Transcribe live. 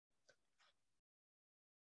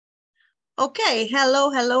Okay,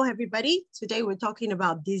 hello, everybody. Today we're talking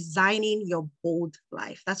about designing your bold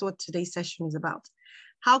life. That's what today's session is about.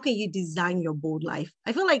 How can you design your bold life?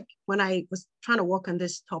 I feel like when I was trying to work on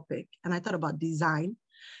this topic and I thought about design,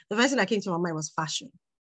 the first thing that came to my mind was fashion.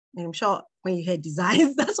 And I'm sure when you hear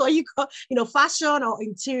designs, that's what you call, fashion or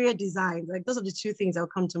interior design. Like those are the two things that will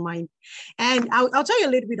come to mind. And I'll tell you a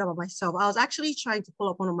little bit about myself. I was actually trying to pull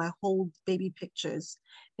up one of my old baby pictures.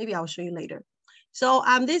 Maybe I'll show you later. So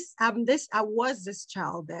I was this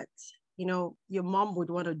child that, your mom would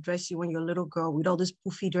want to dress you when you're a little girl with all these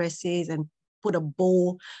poofy dresses and put a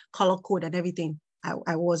bow, color code and everything.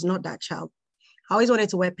 I was not that child. I always wanted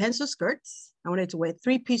to wear pencil skirts. I wanted to wear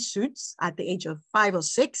three-piece suits at the age of 5 or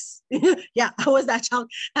 6. Yeah, I was that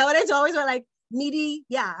child. I wanted to always wear like needy.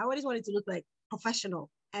 Yeah, I always wanted to look like professional.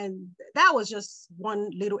 And that was just one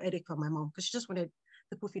little edict from my mom because she just wanted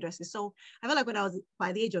the poofy dresses. So I felt like when I was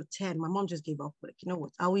by the age of 10, my mom just gave up. Like, you know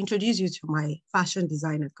what? I will introduce you to my fashion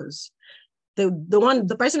designer because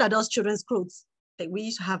the person that does children's clothes, like we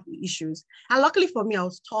used to have issues. And luckily for me, I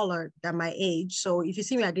was taller than my age. So if you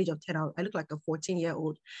see me at the age of 10, I look like a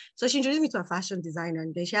 14-year-old. So she introduced me to a fashion designer.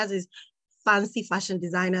 And then she has this fancy fashion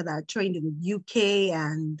designer that trained in the UK.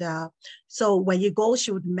 And so when you go,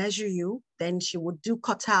 she would measure you. Then she would do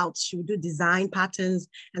cutouts. She would do design patterns.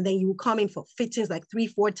 And then you would come in for fittings like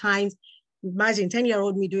 3-4 times. Imagine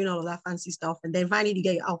 10-year-old me doing all of that fancy stuff. And then finally you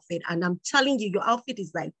get your outfit. And I'm telling you, your outfit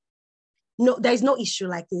is like, no, there's no issue,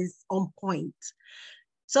 like it's on point.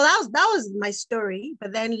 So that was my story.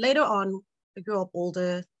 But then later on, I grew up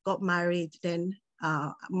older, got married. Then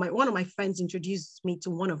one of my friends introduced me to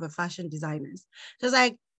one of her fashion designers. She was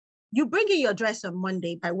like, you bring in your dress on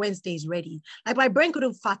Monday, by Wednesday is ready. Like my brain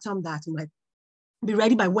couldn't fathom that. I'm like, be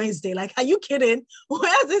ready by Wednesday. Like, are you kidding?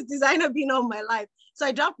 Where's this designer been all my life? So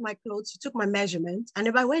I dropped my clothes, she took my measurement, and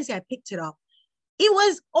then by Wednesday I picked it up. It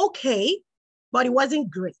was okay, but it wasn't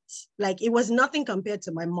great. Like it was nothing compared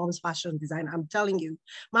to my mom's fashion designer. I'm telling you,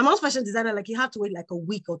 my mom's fashion designer, like you have to wait like a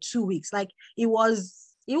week or 2 weeks. Like it was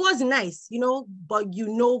nice, but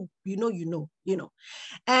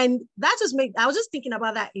and that just made, I was just thinking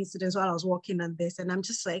about that incident while I was working on this. And I'm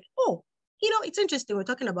just like, oh, it's interesting. We're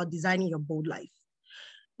talking about designing your bold life.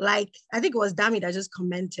 Like, I think it was Dami that just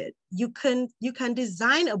commented, you can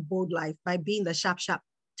design a bold life by being the sharp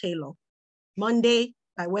tailor. Monday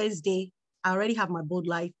by Wednesday, I already have my bold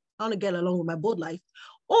life. I want to get along with my bold life.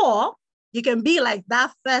 Or you can be like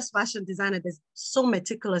that first fashion designer that's so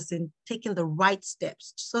meticulous in taking the right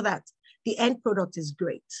steps so that the end product is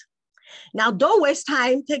great. Now, don't waste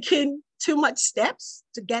time taking too much steps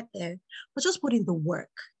to get there, but just put in the work.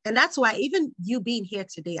 And that's why even you being here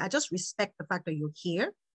today, I just respect the fact that you're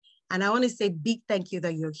here. And I want to say big thank you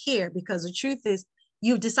that you're here, because the truth is,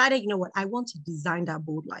 you've decided, you know what, I want to design that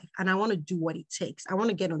bold life and I want to do what it takes. I want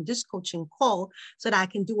to get on this coaching call so that I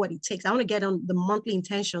can do what it takes. I want to get on the monthly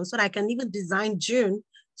intention so that I can even design June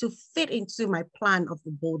to fit into my plan of the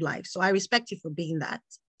bold life. So I respect you for being that.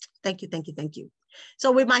 Thank you, thank you, thank you.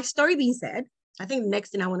 So with my story being said, I think the next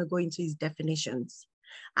thing I want to go into is definitions.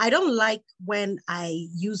 I don't like when I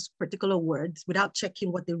use particular words without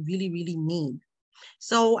checking what they really, really mean.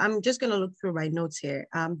 So I'm just going to look through my notes here.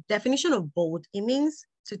 Definition of bold, it means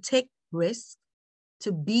to take risk,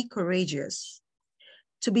 to be courageous,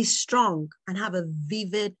 to be strong and have a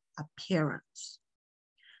vivid appearance.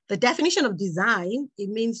 The definition of design,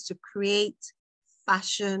 it means to create,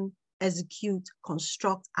 fashion, execute,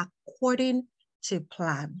 construct according to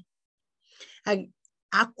plan.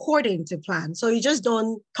 According to plan. So you just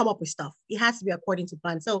don't come up with stuff. It has to be according to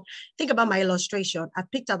plan. So think about my illustration. I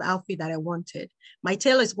picked out the outfit that I wanted. My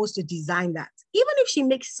tailor is supposed to design that. Even if she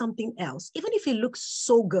makes something else, even if it looks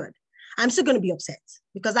so good, I'm still going to be upset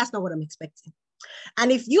because that's not what I'm expecting.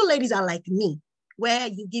 And if you ladies are like me, where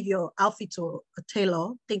you give your outfit to a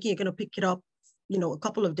tailor thinking you're going to pick it up, a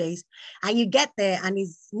couple of days, and you get there and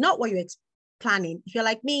it's not what you're planning. If you're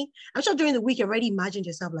like me, I'm sure during the week you already imagined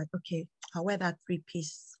yourself like, okay, I'll wear that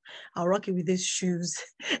 3-piece. I'll rock it with these shoes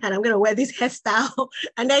and I'm going to wear this hairstyle.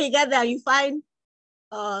 And then you get there, you find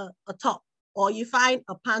a top or you find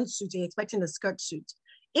a pantsuit, you're expecting a skirt suit.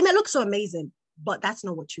 It may look so amazing, but that's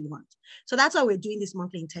not what you want. So that's why we're doing this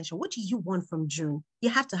monthly intention. What do you want from June? You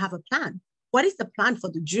have to have a plan. What is the plan for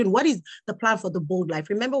the June? What is the plan for the bold life?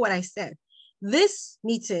 Remember what I said. This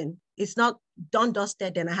meeting is not done,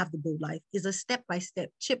 dusted, then I have the bold life. It's a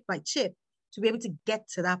step-by-step, chip by chip, to be able to get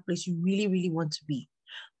to that place you really, really want to be.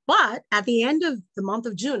 But at the end of the month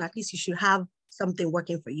of June, at least you should have something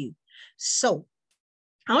working for you. So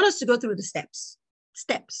I want us to go through the steps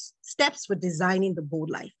for designing the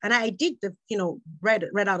bold life. And I did read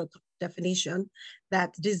out a definition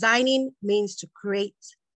that designing means to create,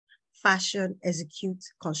 fashion, execute,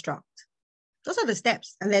 construct. Those are the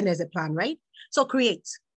steps. And then there's a plan, right? So create.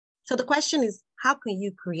 So the question is, how can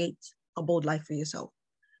you create a bold life for yourself?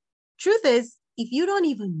 Truth is, if you don't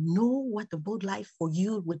even know what the bold life for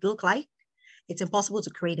you would look like, it's impossible to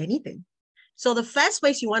create anything. So the first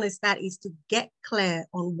place you want to start is to get clear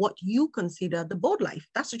on what you consider the bold life.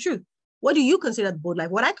 That's the truth. What do you consider the bold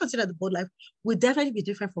life? What I consider the bold life would definitely be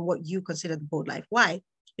different from what you consider the bold life. Why?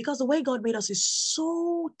 Because the way God made us is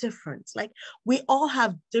so different. Like we all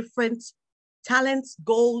have different talents,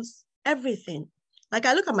 goals, everything. Like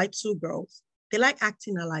I look at my two girls, they like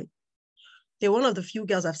acting alike. They're one of the few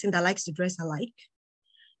girls I've seen that likes to dress alike.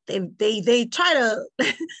 They try to,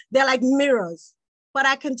 they're like mirrors, but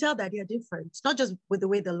I can tell that they're different. It's not just with the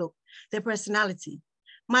way they look, their personality.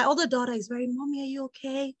 My older daughter is very, Mommy, are you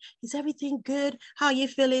okay? Is everything good? How are you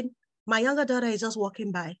feeling? My younger daughter is just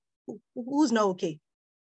walking by. Who's not okay?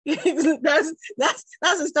 that's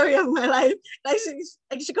the story of my life. Like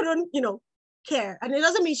she couldn't, care. And it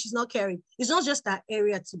doesn't mean she's not caring. It's not just that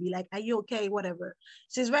area to be like, are you okay? Whatever.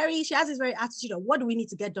 She has this very attitude of what do we need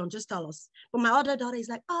to get done? Just tell us. But my other daughter is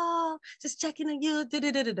like, oh, just checking on you.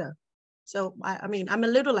 So I mean, I'm a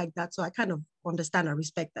little like that. So I kind of understand and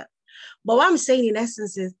respect that. But what I'm saying in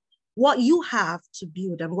essence is what you have to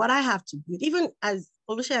build and what I have to build, even as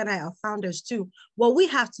Olusha and I are founders too, what we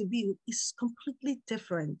have to build is completely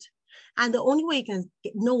different. And the only way you can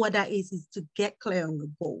know what that is to get clear on your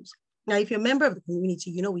goals. Now, if you're a member of the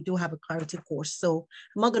community, we do have a clarity course. So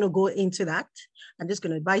I'm not going to go into that. I'm just going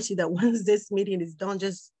to advise you that once this meeting is done,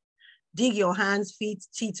 just dig your hands, feet,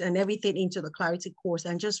 teeth, and everything into the clarity course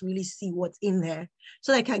and just really see what's in there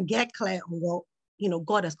so that I can get clear on what,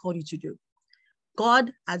 God has called you to do.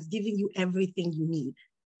 God has given you everything you need.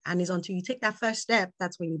 And it's until you take that first step,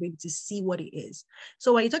 that's when you're able to see what it is.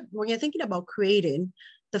 So when you're thinking about creating,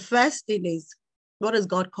 the first thing is, what has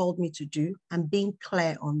God called me to do? And being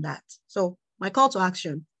clear on that. So my call to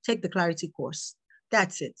action, take the clarity course.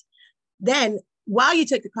 That's it. Then while you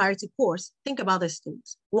take the clarity course, think about these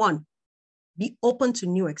things. One, be open to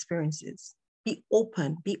new experiences. Be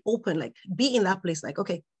open, like be in that place like,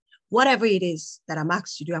 okay, whatever it is that I'm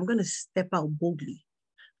asked to do, I'm going to step out boldly.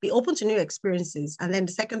 Be open to new experiences. And then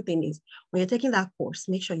the second thing is when you're taking that course,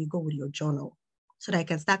 make sure you go with your journal so that I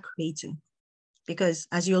can start creating. Because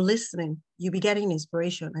as you're listening, you'll be getting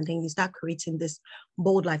inspiration and then you start creating this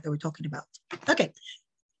bold life that we're talking about. Okay.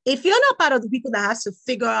 If you're not part of the people that has to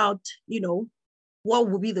figure out, what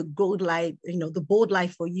will be the bold life, the bold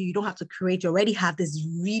life for you, you don't have to create, you already have this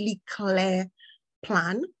really clear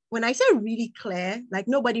plan. When I say really clear, like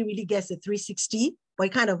nobody really gets a 360, but you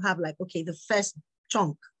kind of have like, okay, the first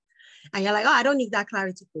chunk. And you're like, oh, I don't need that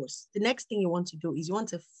clarity course. The next thing you want to do is you want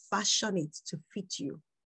to fashion it to fit you.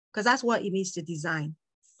 Because that's what it means to design,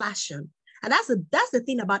 fashion. And that's the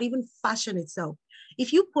thing about even fashion itself.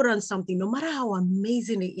 If you put on something, no matter how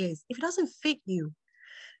amazing it is, if it doesn't fit you,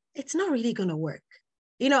 it's not really going to work.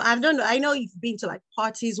 I know you've been to like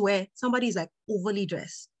parties where somebody's like overly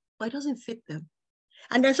dressed, but it doesn't fit them.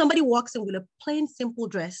 And then somebody walks in with a plain, simple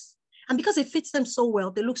dress. And because it fits them so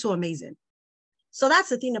well, they look so amazing. So that's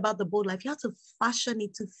the thing about the bold life. You have to fashion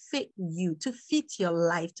it to fit you, to fit your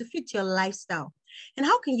life, to fit your lifestyle. And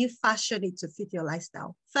how can you fashion it to fit your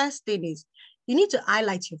lifestyle? First thing is you need to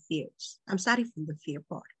highlight your fears. I'm starting from the fear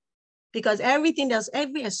part because every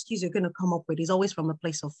excuse you're going to come up with is always from a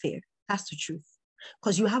place of fear. That's the truth.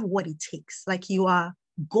 Because you have what it takes. Like you are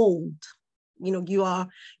gold. You are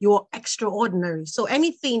extraordinary. So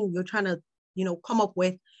anything you're trying to, come up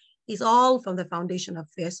with is all from the foundation of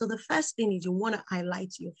fear. So the first thing is you want to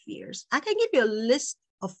highlight your fears. I can give you a list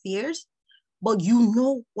of fears, but you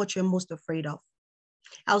know what you're most afraid of.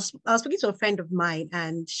 I was speaking to a friend of mine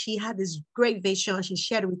and she had this great vision. She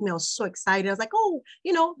shared it with me. I was so excited. I was like, oh,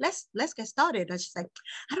 let's get started. And she's like,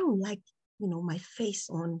 I don't like, my face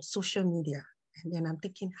on social media. And then I'm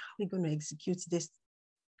thinking, how are we going to execute this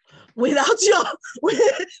without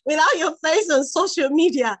your face on social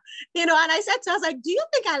media? And I said to her, I was like, do you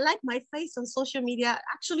think I like my face on social media?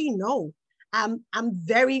 Actually, no. I'm a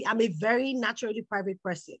very naturally private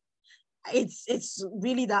person. It's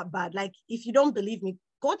really that bad. Like, if you don't believe me,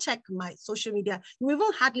 go check my social media. You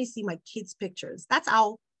will hardly see my kids' pictures. That's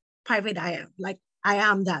how private I am. Like, I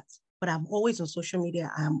am that. But I'm always on social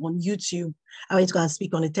media. I'm on YouTube. I went to go and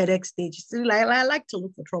speak on a TEDx stage. So I like to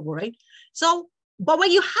look for trouble, right? So, but when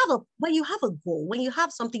you have a goal, when you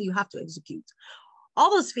have something you have to execute, all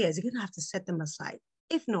those fears, you're gonna have to set them aside.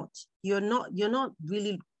 If not, you're not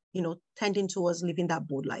really, tending towards living that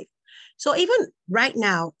bold life. So even right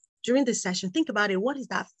now, during this session, think about it. What is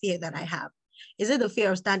that fear that I have? Is it the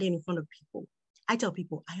fear of standing in front of people? I tell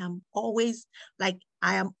people I am always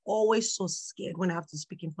so scared when I have to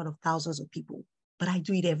speak in front of thousands of people, but I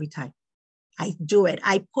do it every time. I do it.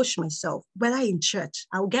 I push myself, whether in church,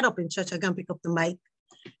 I'll get up in church, I can pick up the mic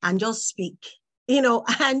and just speak,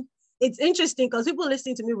 and it's interesting because people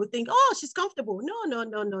listening to me would think, oh, she's comfortable. No, no,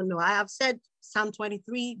 no, no, no. I have said Psalm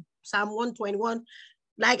 23, Psalm 121,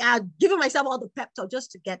 like I've given myself all the pep talk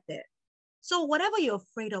just to get there. So whatever you're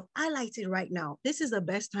afraid of, highlight it right now. This is the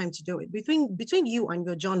best time to do it. Between you and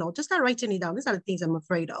your journal, just start writing it down. These are the things I'm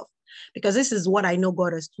afraid of, because this is what I know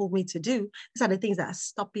God has told me to do. These are the things that are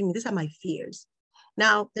stopping me. These are my fears.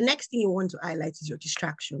 Now, the next thing you want to highlight is your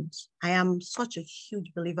distractions. I am such a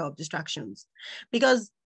huge believer of distractions, because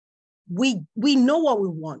we know what we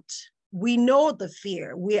want. We know the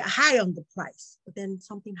fear. We're high on the price, but then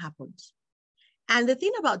something happens. And the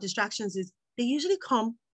thing about distractions is they usually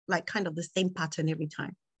come like kind of the same pattern every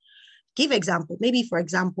time. Give example. Maybe, for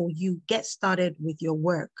example, you get started with your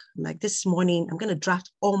work. Like this morning, I'm going to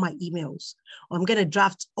draft all my emails, or I'm going to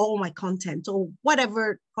draft all my content, or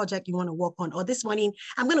whatever project you want to work on. Or this morning,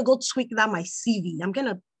 I'm going to go tweak that my CV. I'm going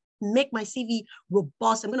to make my CV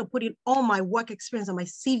robust. I'm going to put in all my work experience on my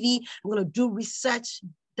CV. I'm going to do research,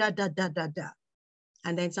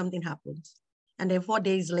 And then something happens. And then 4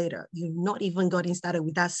 days later, you've not even gotten started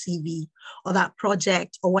with that CV or that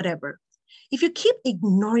project or whatever. If you keep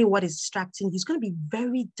ignoring what is distracting you, it's going to be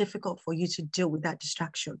very difficult for you to deal with that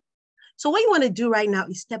distraction. So what you want to do right now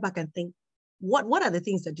is step back and think, what are the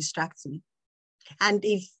things that distract me? And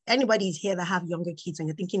if anybody is here that have younger kids and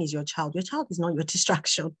you're thinking is your child is not your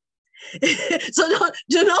distraction. So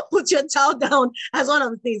do not put your child down as one of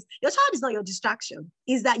the things. Your child is not your distraction.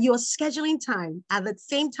 Is that you're scheduling time at the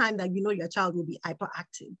same time that you know your child will be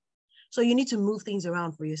hyperactive. So you need to move things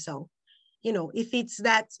around for yourself. If it's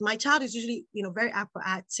that my child is usually, very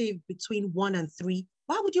hyperactive between 1 and 3,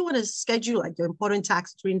 why would you want to schedule like your important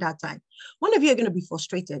tasks during that time? One of you are going to be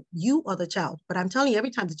frustrated, you or the child. But I'm telling you, every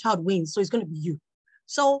time the child wins, so it's going to be you.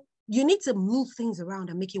 So you need to move things around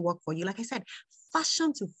and make it work for you. Like I said,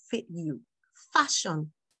 fashion to fit you.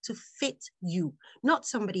 Fashion to fit you, not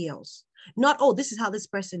somebody else. Not, oh, this is how this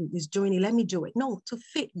person is doing it, let me do it. No, to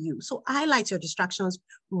fit you. So highlight your distractions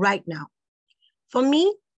right now. For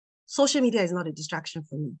me, social media is not a distraction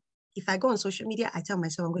for me. If I go on social media, I tell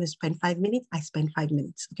myself I'm going to spend 5 minutes, I spend 5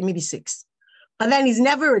 minutes, okay, maybe 6. But then it's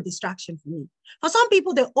never a distraction for me. For some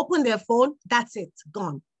people, they open their phone, that's it,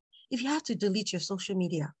 gone. If you have to delete your social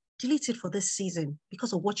media, delete it for this season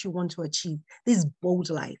because of what you want to achieve, this bold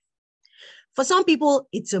life. For some people,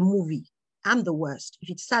 it's a movie. I'm the worst. If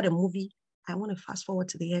you start a movie, I want to fast forward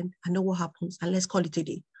to the end. I know what happens, and let's call it a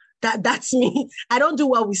day. That's me. I don't do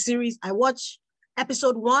well with series. I watch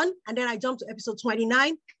episode 1, and then I jump to episode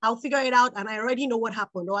 29. I'll figure it out, and I already know what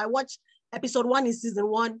happened. Or I watch episode 1 in season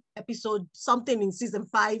 1, episode something in season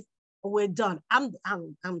 5, and we're done. I'm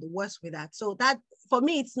the worst with that. So that for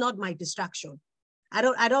me, it's not my distraction. I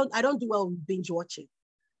don't do well with binge watching,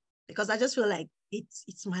 because I just feel like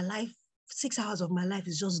it's my life. 6 hours of my life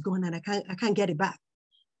is just gone, and I can't get it back.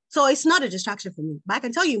 So it's not a distraction for me. But I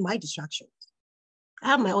can tell you my distractions. I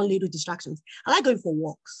have my own little distractions. I like going for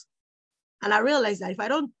walks. And I realized that if I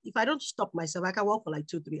don't stop myself, I can walk for like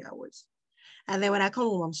 2-3 hours. And then when I come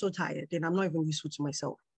home, I'm so tired, then I'm not even useful to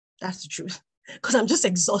myself. That's the truth, because I'm just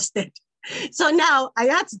exhausted. So now I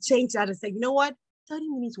had to change that and say, you know what? 30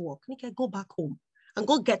 minutes walk. I can go back home and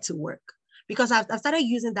go get to work. Because I've started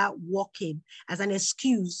using that walking as an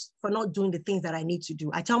excuse for not doing the things that I need to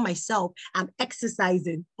do. I tell myself I'm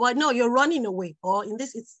exercising, but no, you're running away. Or in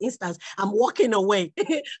this instance, I'm walking away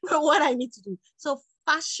from what I need to do. So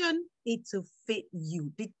fashion it to fit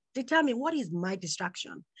you. Determine what is my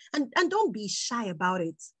distraction. And don't be shy about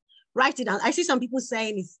it. Write it down. I see some people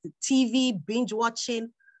saying it's the TV, binge watching.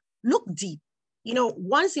 Look deep.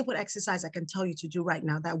 One simple exercise I can tell you to do right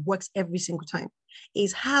now that works every single time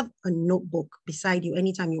is have a notebook beside you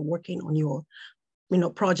anytime you're working on your,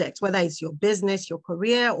 projects, whether it's your business, your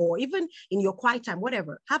career, or even in your quiet time,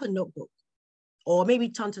 whatever. Have a notebook, or maybe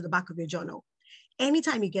turn to the back of your journal.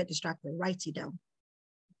 Anytime you get distracted, write it down.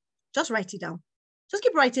 Just write it down. Just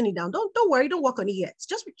keep writing it down. Don't worry, don't work on it yet.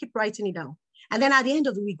 Just keep writing it down. And then at the end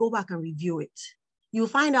of the week, go back and review it. You'll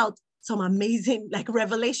find out some amazing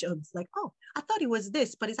revelations, oh, I thought it was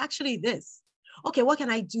this, but it's actually this. Okay, what can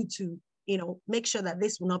I do to, make sure that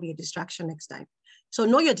this will not be a distraction next time? So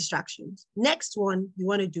know your distractions. Next one you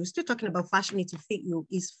want to do, still talking about fashion to fit you,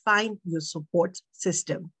 is find your support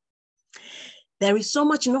system. There is so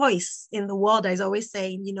much noise in the world that is always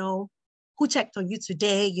saying, who checked on you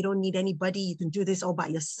today? You don't need anybody. You can do this all by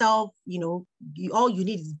yourself. All you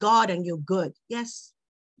need is God and you're good. Yes,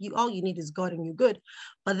 all you need is God and you're good.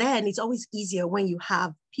 But then it's always easier when you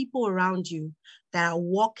have people around you that are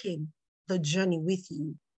walking the journey with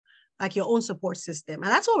you, like your own support system.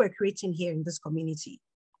 And that's what we're creating here in this community,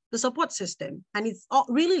 the support system. And it's all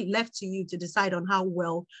really left to you to decide on how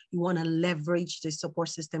well you want to leverage the support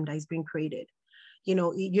system that is being created. You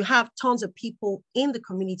know, you have tons of people in the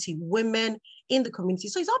community, women in the community.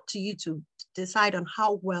 So it's up to you to decide on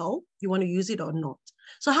how well you want to use it or not.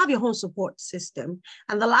 So have your own support system.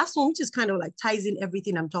 And the last one, which is kind of like ties in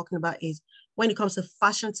everything I'm talking about, is when it comes to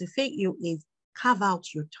fashion to fit you, is carve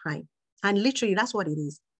out your time. And literally that's what it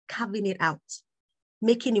is, carving it out,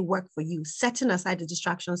 making it work for you, setting aside the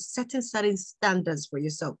distractions, setting certain standards for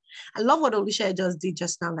yourself. I love what Alicia just did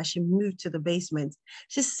just now, that she moved to the basement.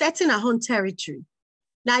 She's setting her own territory.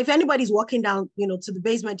 Now, if anybody's walking down, to the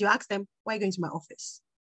basement, you ask them, why are you going to my office?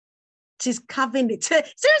 She's carving it.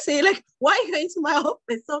 Seriously, like, why are you going to my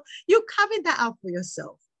office? So you're carving that out for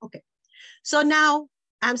yourself. Okay. So now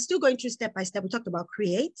I'm still going through step by step. We talked about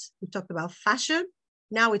create. We talked about fashion.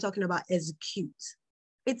 Now we're talking about execute.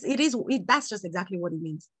 That's just exactly what it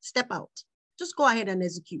means. Step out. Just go ahead and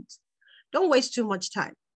execute. Don't waste too much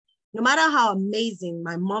time. No matter how amazing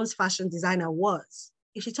my mom's fashion designer was,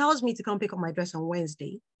 if she tells me to come pick up my dress on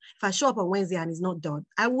Wednesday, if I show up on Wednesday and it's not done,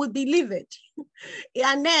 I would believe it.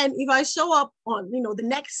 And then if I show up on, the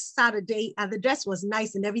next Saturday and the dress was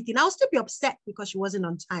nice and everything, I'll still be upset because she wasn't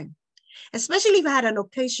on time. Especially if I had an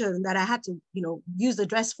occasion that I had to, use the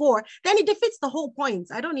dress for, then it defeats the whole point.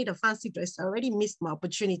 I don't need a fancy dress. I already missed my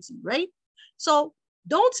opportunity, right? So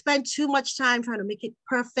don't spend too much time trying to make it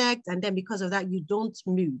perfect. And then because of that, you don't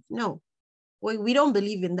move. No, we don't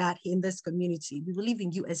believe in that in this community. We believe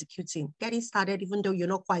in you executing, getting started, even though you're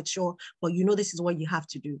not quite sure, but this is what you have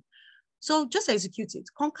to do. So just execute it,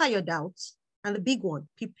 conquer your doubts. And the big one,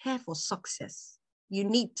 prepare for success. You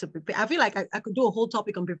need to prepare. I feel like I could do a whole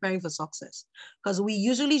topic on preparing for success, because we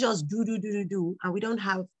usually just do, and we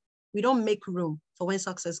don't make room for when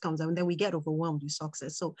success comes, and then we get overwhelmed with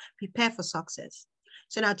success. So prepare for success.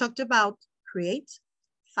 So now I talked about create,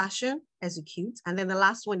 fashion, execute, and then the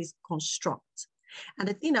last one is construct. And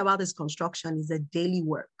the thing about this construction is a daily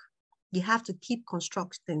work. You have to keep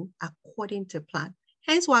constructing according to plan.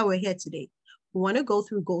 Hence why we're here today. We want to go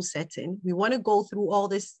through goal setting. We want to go through all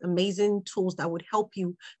these amazing tools that would help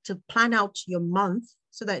you to plan out your month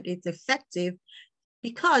so that it's effective,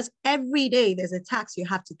 because every day there's a task you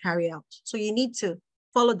have to carry out. So you need to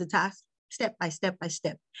follow the task step by step by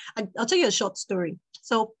step. I'll tell you a short story.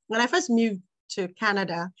 So when I first moved to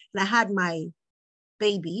Canada and I had my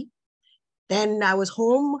baby, then I was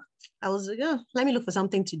home. I was like, oh, let me look for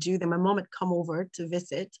something to do. Then my mom had come over to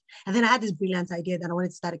visit. And then I had this brilliant idea that I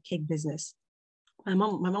wanted to start a cake business. My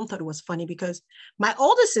mom thought it was funny because my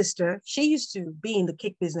older sister, she used to be in the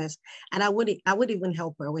cake business, and I would even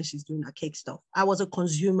help her when she's doing her cake stuff. I was a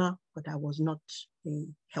consumer, but I was not a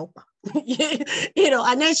helper.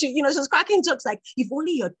 And then she was cracking jokes like, if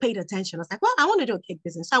only you had paid attention. I was like, well, I want to do a cake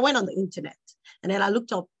business. So I went on the internet and then I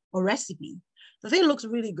looked up a recipe. The thing looks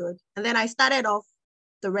really good. And then I started off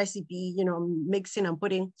the recipe, mixing and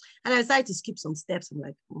putting, and I decided to skip some steps. I'm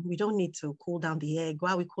like, we don't need to cool down the egg.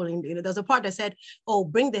 Why are we cooling? There's a part that said, oh,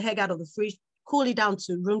 bring the egg out of the fridge, cool it down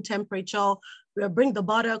to room temperature, bring the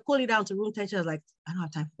butter, cool it down to room temperature. I was like, I don't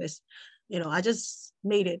have time for this. I just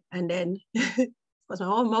made it. And then, because my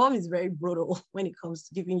mom is very brutal when it comes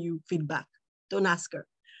to giving you feedback. Don't ask her.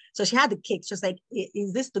 So she had the cake. She was like,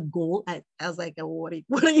 is this the goal? I was like, what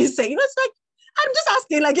are you saying? It's like, I'm just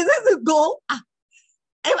asking, like, is this the goal?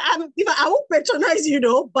 I won't patronize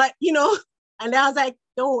but and I was like,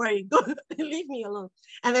 don't worry, go leave me alone.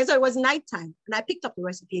 And then so it was nighttime and I picked up the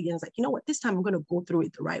recipe again. I was like, you know what, this time I'm going to go through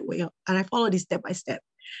it the right way. And I followed it step by step.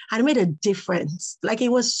 And it made a difference. Like it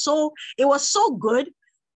was so good,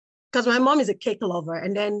 because my mom is a cake lover.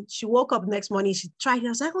 And then she woke up the next morning, she tried it. I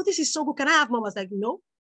was like, oh, this is so good. Can I have mom? I was like, no,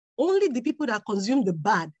 only the people that consume the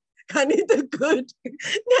bad can eat the good.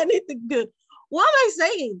 Can eat the good. What am I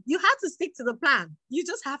saying? You have to stick to the plan. You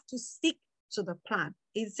just have to stick to the plan.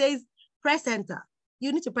 It says press enter.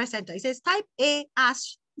 You need to press enter. It says type A,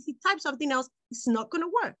 ash. If you type something else, it's not going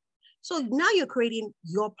to work. So now you're creating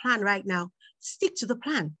your plan right now. Stick to the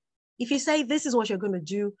plan. If you say this is what you're going to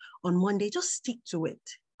do on Monday, just stick to it.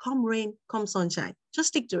 Come rain, come sunshine. Just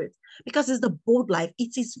stick to it, because it's the bold life.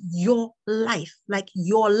 It is your life, like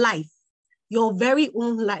your life. Your very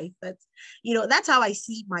own life. That's how I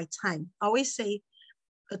see my time. I always say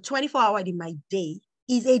a 24-hour in my day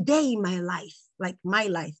is a day in my life, like my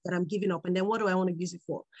life that I'm giving up. And then what do I want to use it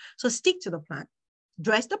for? So stick to the plan.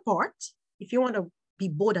 Dress the part. If you want to be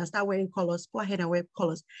bold and start wearing colors, go ahead and wear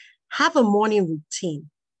colors. Have a morning routine.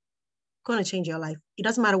 going to change your life. It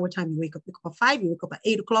doesn't matter what time you wake up. Wake up at 5, you wake up at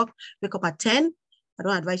 8 o'clock, wake up at 10. I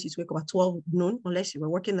don't advise you to wake up at 12 noon unless you were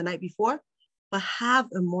working the night before. But have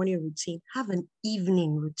a morning routine. Have an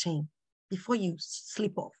evening routine before you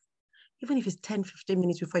sleep off. Even if it's 10, 15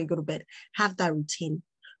 minutes before you go to bed, have that routine.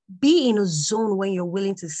 Be in a zone when you're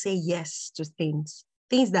willing to say yes to things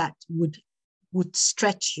that would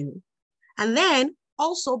stretch you. And then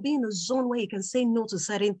also be in a zone where you can say no to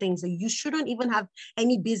certain things that you shouldn't even have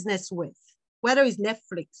any business with, whether it's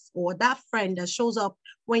Netflix or that friend that shows up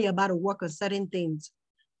when you're about to work on certain things.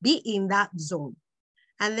 Be in that zone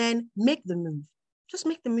and then make the move. Just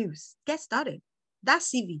make the moves. Get started. That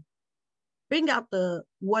CV. Bring out the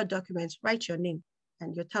Word documents, write your name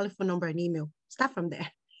and your telephone number and email. Start from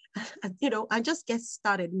there. And just get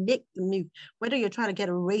started. Make the move. Whether you're trying to get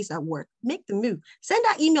a raise at work, make the move. Send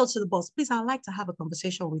that email to the boss. Please, I'd like to have a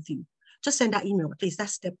conversation with you. Just send that email. At least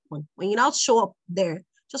that's step one. When you now show up there,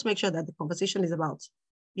 just make sure that the conversation is about,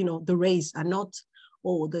 the raise and not,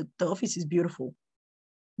 the office is beautiful.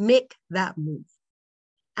 Make that move.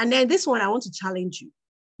 And then this one, I want to challenge you.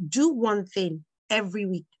 Do one thing every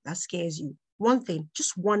week that scares you. One thing,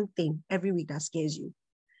 just one thing every week that scares you.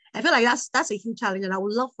 I feel like that's a huge challenge, and I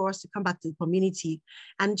would love for us to come back to the community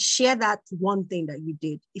and share that one thing that you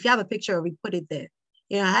did. If you have a picture of it, put it there.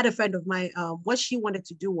 I had a friend of mine, what she wanted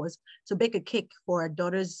to do was to bake a cake for her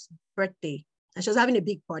daughter's birthday, and she was having a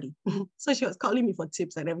big party. So she was calling me for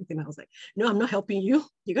tips and everything. I was like, no, I'm not helping you.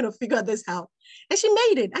 You're going to figure this out. And she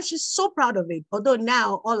made it, and she's so proud of it. Although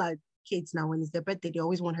now all our kids now, when it's their birthday, they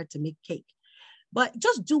always want her to make cake. But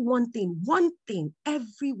just do one thing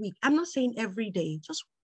every week. I'm not saying every day, just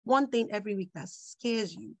one thing every week that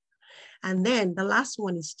scares you. And then the last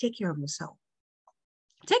one is take care of yourself.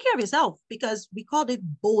 Take care of yourself because we called it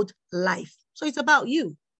bold life. So it's about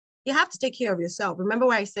you. You have to take care of yourself. Remember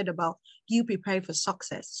what I said about you preparing for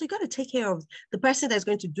success. So you got to take care of the person that's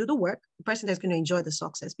going to do the work, the person that's going to enjoy the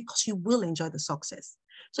success, because you will enjoy the success.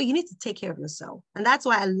 So you need to take care of yourself. And that's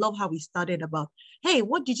why I love how we started about, hey,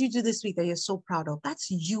 what did you do this week that you're so proud of?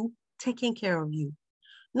 That's you taking care of you,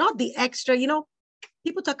 not the extra.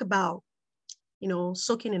 People talk about,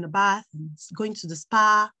 soaking in a bath and going to the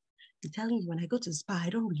spa. I'm telling you, when I go to the spa, I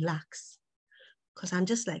don't relax because I'm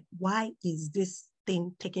just like, why is this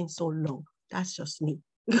thing taking so long? That's just me.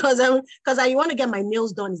 Because I want to get my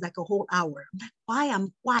nails done. It's like a whole hour. I'm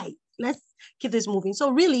like, why? Let's keep this moving.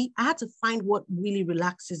 So really, I had to find what really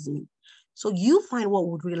relaxes me. So you find what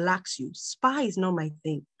would relax you. Spa is not my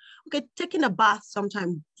thing. Okay, taking a bath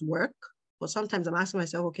sometimes work, but sometimes I'm asking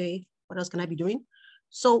myself, okay, what else can I be doing?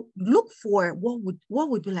 So look for what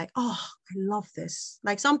would be like, oh, I love this.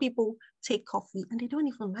 Like some people take coffee and they don't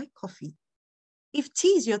even like coffee. If tea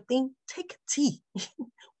is your thing, take tea.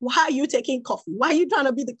 Why are you taking coffee? Why are you trying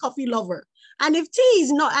to be the coffee lover? And if tea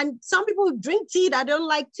is not, and some people drink tea that don't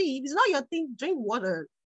like tea. If it's not your thing, drink water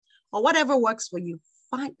or whatever works for you.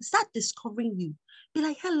 Start discovering you. Be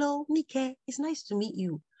like, hello, Nike, it's nice to meet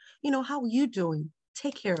you. How are you doing?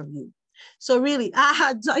 Take care of you. So really,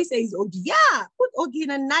 Joy says Ogi. Yeah, put Ogi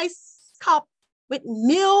in a nice cup with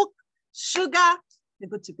milk, sugar, you're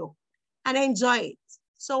good to go. And enjoy it.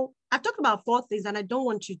 So I've talked about 4 things, and I don't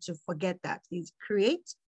want you to forget that. It's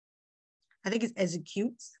create, I think it's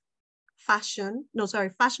execute, fashion. No,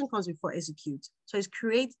 sorry, fashion comes before execute. So it's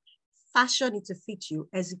create, fashion it to fit you,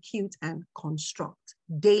 execute, and construct,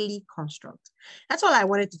 daily construct. That's all I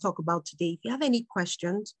wanted to talk about today. If you have any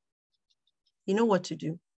questions, you know what to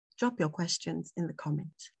do. Drop your questions in the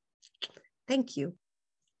comments. Thank you.